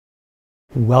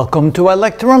Welcome to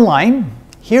iLecture Online.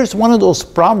 Here's one of those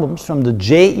problems from the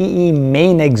JEE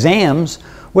main exams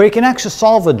where you can actually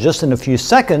solve it just in a few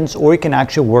seconds, or you can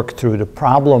actually work through the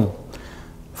problem.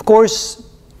 Of course,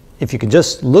 if you can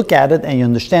just look at it and you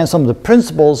understand some of the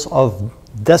principles of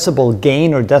decibel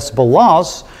gain or decibel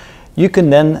loss, you can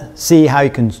then see how you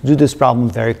can do this problem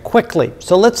very quickly.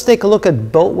 So let's take a look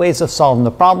at both ways of solving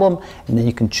the problem, and then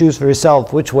you can choose for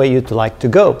yourself which way you'd like to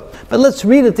go. But let's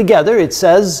read it together. It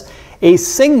says, a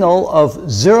signal of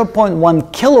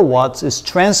 0.1 kilowatts is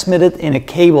transmitted in a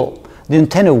cable. The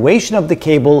attenuation of the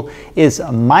cable is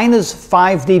minus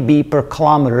 5 dB per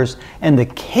kilometers, and the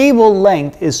cable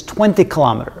length is 20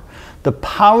 kilometers. The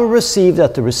power received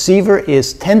at the receiver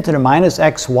is 10 to the minus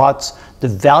x watts. The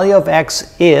value of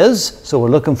x is, so we're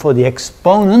looking for the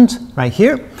exponent right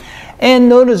here. And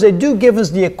notice they do give us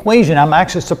the equation. I'm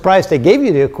actually surprised they gave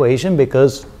you the equation,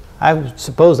 because I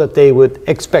suppose that they would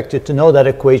expect you to know that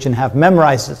equation, have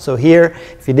memorized it. So here,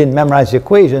 if you didn't memorize the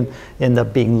equation, you end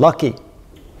up being lucky.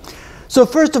 So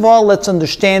first of all, let's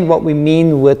understand what we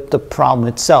mean with the problem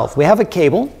itself. We have a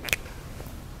cable.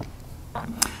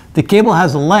 The cable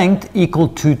has a length equal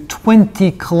to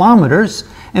 20 kilometers,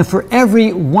 and for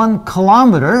every 1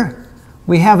 kilometer,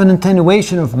 we have an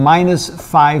attenuation of minus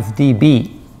 5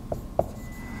 dB.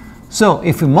 So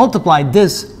if we multiply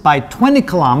this by 20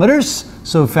 kilometers,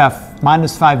 so if we have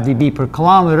minus 5 dB per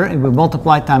kilometer and we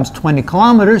multiply times 20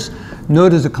 kilometers,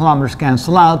 notice the kilometers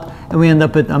cancel out and we end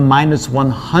up at a minus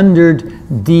 100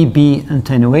 dB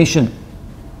attenuation.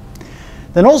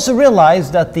 Then also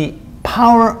realize that the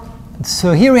power,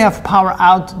 so here we have power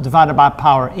out divided by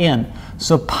power in.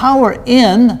 So power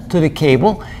in to the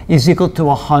cable is equal to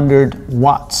 100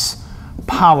 watts.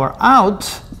 Power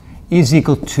out is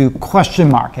equal to question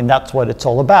mark, and that's what it's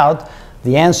all about.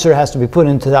 The answer has to be put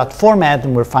into that format,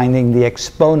 and we're finding the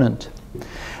exponent.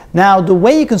 Now, the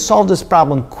way you can solve this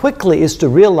problem quickly is to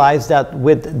realize that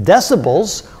with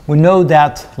decibels, we know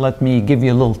that, let me give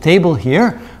you a little table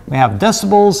here. We have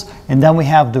decibels, and then we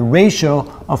have the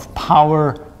ratio of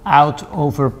power out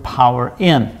over power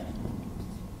in.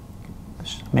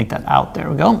 Let's make that out,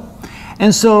 there we go.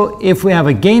 And so if we have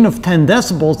a gain of 10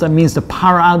 decibels, that means the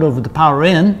power out over the power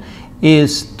in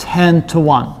is 10 to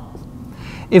 1.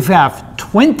 If we have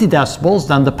 20 decibels,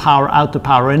 then the power out to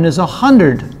power in is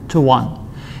 100 to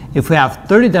 1. If we have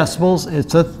 30 decibels,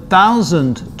 it's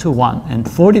 1,000 to 1.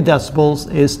 And 40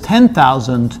 decibels is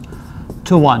 10,000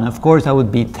 to 1. Of course, that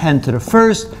would be 10 to the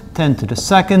first, 10 to the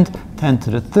second, 10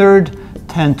 to the third,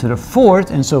 10 to the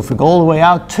fourth. And so if we go all the way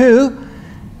out to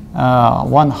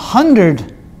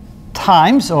 100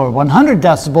 times, or 100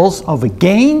 decibels of a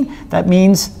gain, that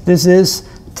means this is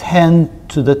 10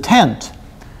 to the 10th.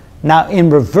 Now in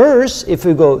reverse, if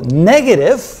we go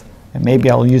negative, and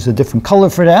maybe I'll use a different color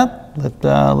for that.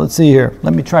 Let's see here.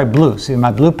 Let me try blue. See if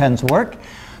my blue pens work.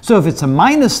 So if it's a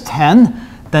minus 10,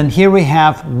 then here we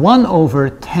have 1 over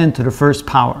 10 to the first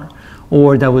power,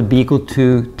 or that would be equal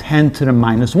to 10 to the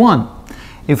minus 1.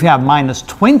 If we have minus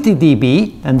 20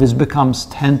 dB, then this becomes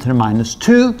 10 to the minus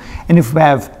 2. And if we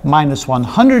have minus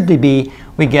 100 dB,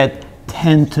 we get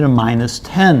 10 to the minus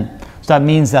 10. So that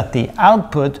means that the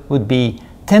output would be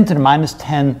 10 to the minus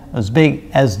 10 as big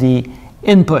as the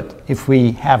input if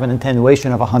we have an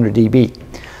attenuation of 100 dB.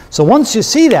 So once you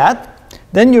see that,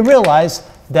 then you realize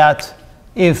that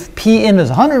if P in is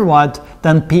 100 watt,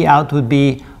 then P out would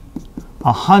be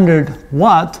 100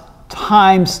 watt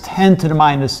times 10 to the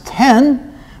minus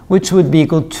 10, which would be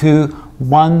equal to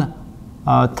 1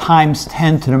 times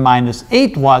 10 to the minus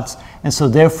 8 watts. And so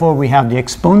therefore we have the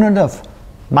exponent of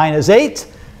minus 8.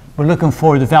 We're looking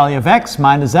for the value of x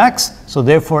minus x, so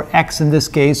therefore x in this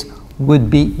case would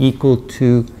be equal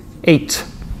to 8.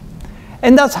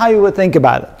 And that's how you would think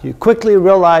about it. You quickly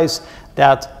realize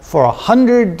that for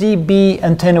 100 dB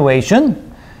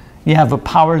attenuation, you have a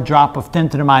power drop of 10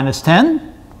 to the minus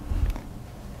 10.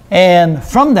 And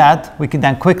from that, we can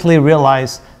then quickly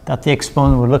realize that the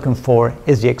exponent we're looking for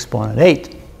is the exponent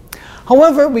 8.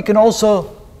 However, we can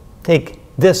also take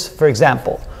this, for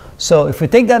example. So if we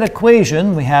take that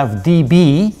equation, we have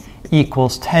dB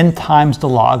equals 10 times the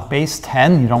log base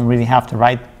 10. You don't really have to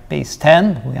write base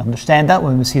 10. We understand that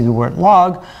when we see the word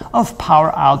log of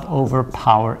power out over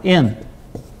power in.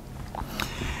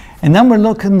 And then we're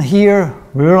looking here,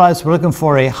 we realize we're looking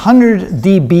for a 100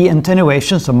 dB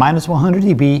attenuation, so minus 100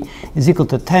 dB is equal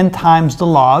to 10 times the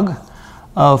log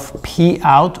of P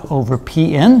out over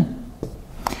P in.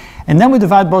 And then we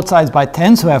divide both sides by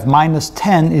 10, so we have minus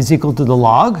 10 is equal to the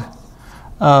log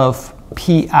of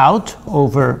P out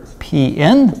over P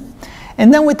in.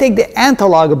 And then we take the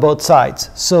antilog of both sides.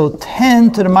 So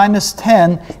 10 to the minus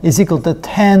 10 is equal to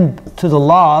 10 to the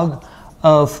log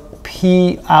of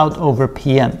P out over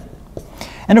Pn.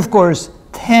 And of course,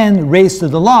 10 raised to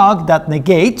the log, that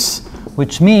negates,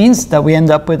 which means that we end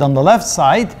up with, on the left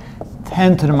side,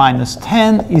 10 to the minus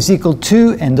 10 is equal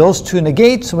to, and those two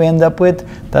negate, so we end up with,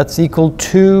 that's equal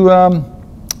to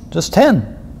just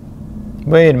 10.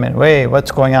 Wait a minute, wait,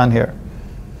 what's going on here?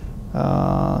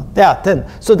 Yeah,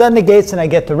 10. So that negates, and I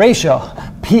get the ratio,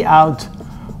 P out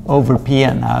over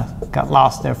Pn. I got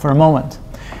lost there for a moment.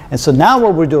 And so now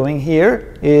what we're doing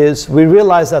here is we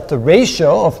realize that the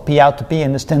ratio of P out to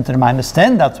Pn is 10 to the minus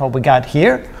 10. That's what we got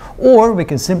here. Or we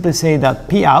can simply say that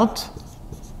P out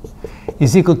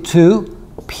is equal to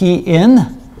P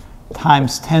in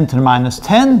times 10 to the minus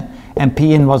 10. And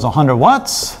P in was 100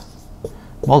 watts.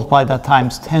 Multiply that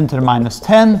times 10 to the minus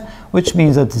 10, which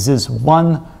means that this is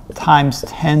 1 times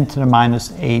 10 to the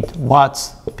minus 8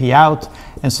 watts P out.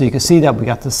 And so you can see that we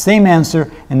got the same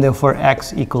answer, and therefore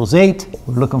x equals 8.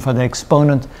 We're looking for the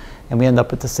exponent, and we end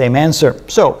up with the same answer.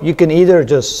 So you can either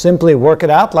just simply work it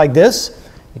out like this.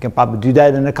 You can probably do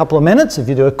that in a couple of minutes if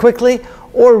you do it quickly,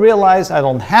 or realize I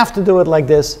don't have to do it like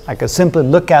this. I can simply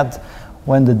look at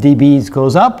when the dBs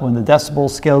goes up, when the decibel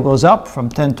scale goes up from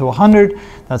 10 to 100.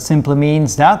 That simply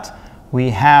means that we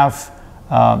have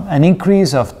an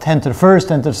increase of 10 to the first,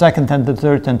 10 to the second, 10 to the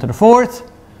third, 10 to the fourth.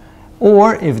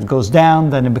 Or if it goes down,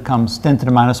 then it becomes 10 to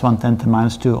the minus 1, 10 to the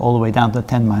minus 2, all the way down to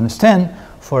 10 minus 10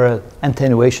 for an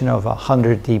attenuation of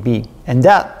 100 dB. And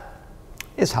that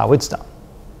is how it's done.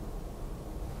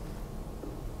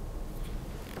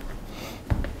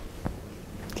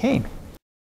 Okay.